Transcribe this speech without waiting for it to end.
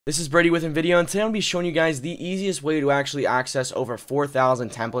This is Brady with InVideo, and today I'm going to be showing you guys the easiest way to actually access over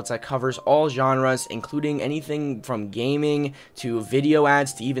 4,000 templates that covers all genres, including anything from gaming to video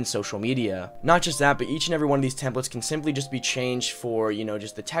ads to even social media. Not just that, but each and every one of these templates can simply just be changed for,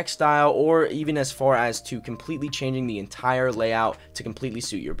 just the text style, or even as far as to completely changing the entire layout to completely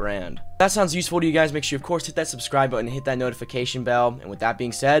suit your brand. If that sounds useful to you guys, make sure you of course hit that subscribe button and hit that notification bell. And with that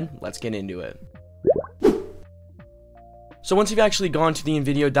being said, let's get into it. So once you've actually gone to the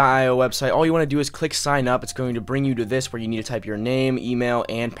InVideo.io website, all you want to do is click sign up. It's going to bring you to this where you need to type your name, email,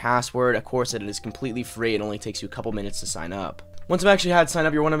 and password. Of course, it is completely free. It only takes you a couple minutes to sign up. Once you've actually had sign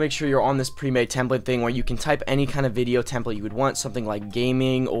up, you want to make sure you're on this pre-made template thing where you can type any kind of video template you would want, something like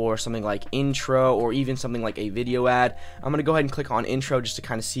gaming or something like intro or even something like a video ad. I'm going to go ahead and click on intro just to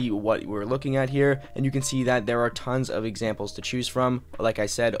kind of see what we're looking at here, and you can see that there are tons of examples to choose from. Like I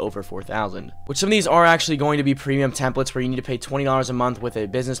said, over 4,000. Which some of these are actually going to be premium templates where you need to pay $20 a month with a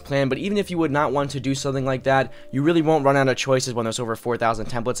business plan, but even if you would not want to do something like that, you really won't run out of choices when there's over 4,000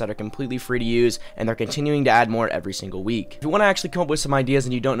 templates that are completely free to use, and they're continuing to add more every single week. If you want to actually come up with some ideas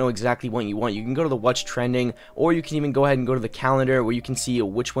and you don't know exactly what you want, you can go to the what's trending, or you can even go ahead and go to the calendar where you can see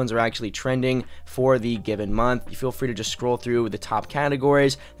which ones are actually trending for the given month. You feel free to just scroll through the top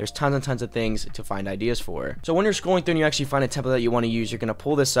categories. There's tons and tons of things to find ideas for. So when you're scrolling through and you actually find a template that you want to use, you're going to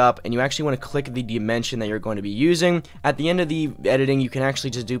pull this up and you actually want to click the dimension that you're going to be using. At the end of the editing, you can actually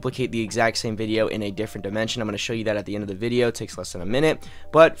just duplicate the exact same video in a different dimension. I'm going to show you that at the end of the video. It takes less than a minute,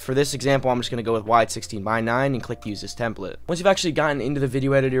 but for this example, I'm just going to go with wide 16:9 and click use this template. Once you've actually gotten into the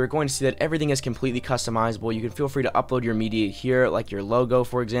video editor, you're going to see that everything is completely customizable. You can feel free to upload your media here, like your logo,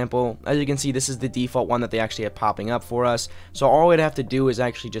 for example. As you can see, this is the default one that they actually have popping up for us. So all we'd have to do is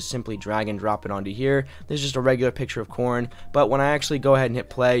actually just simply drag and drop it onto here. There's just a regular picture of corn, but when I actually go ahead and hit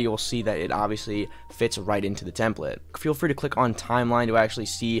play, you'll see that it obviously fits right into the template. Feel free to click on timeline to actually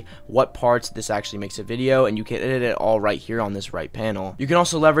see what parts this actually makes a video, and you can edit it all right here on this right panel. You can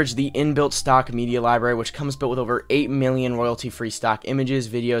also leverage the inbuilt stock media library, which comes built with over 8 million royalty-free stock images,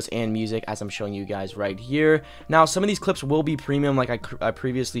 videos, and music, as I'm showing you guys right here. Now, some of these clips will be premium, like I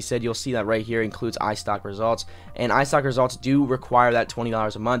previously said. You'll see that right here includes iStock results, and iStock results do require that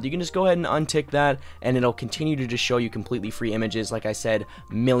 $20 a month. You can just go ahead and untick that, and it'll continue to just show you completely free images. Like I said,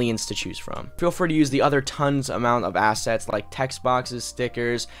 millions to choose from. Feel free to use the other tons amount of assets like text boxes,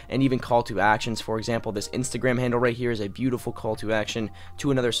 stickers, and even call to actions. For example, this Instagram handle right here is a beautiful call to action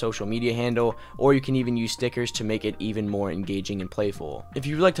to another social media handle, or you can even use stickers to make it even more engaging and playful. If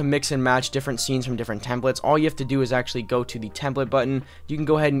you'd like to mix and match different scenes from different templates, all you have to do is actually go to the template button. You can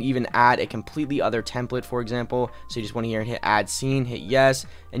go ahead and even add a completely other template, for example. So you just want to here and hit add scene, hit yes,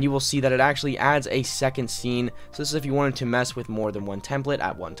 and you will see that it actually adds a second scene. So this is if you wanted to mess with more than one template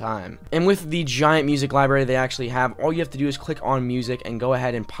at one time. And with the giant music library they actually have, all you have to do is click on music and go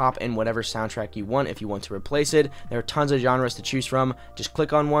ahead and pop in whatever soundtrack you want. If you want to replace it, there are tons of genres to choose from. Just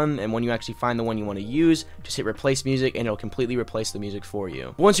click on one, and when you actually find the one you want to use, just hit replace music, and it'll completely replace the music for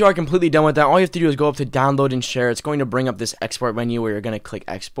you. Once you are completely done with that, all you have to do is go up to download and share. It's going to bring up this export menu where you're going to click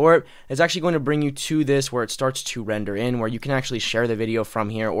export. It's actually going to bring you to this where it starts to render in, where you can actually share the video from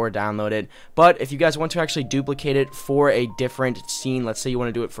here or download it. But if you guys want to actually duplicate it for a different scene, let's say you want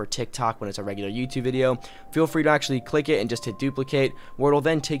to do it for TikTok when it's a regular YouTube video, feel free to actually click it and just hit duplicate, where it'll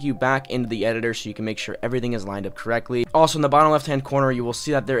then take you back into the editor so you can make sure everything is lined up correctly. Also, in the bottom left hand corner, you will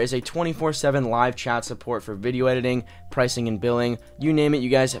see that there is a 24/7 live chat support for video editing, pricing, and billing. You name it, you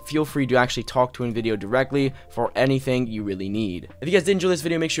guys feel free to actually talk to InVideo directly for anything you really need. If you guys did enjoy this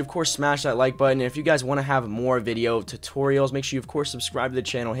video, make sure you of course smash that like button, and if you guys want to have more video tutorials, make sure you of course subscribe to the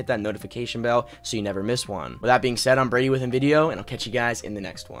channel, hit that notification bell so you never miss one. With that being said, I'm Brady with InVideo, and I'll catch you guys in the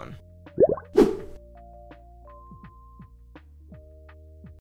next one.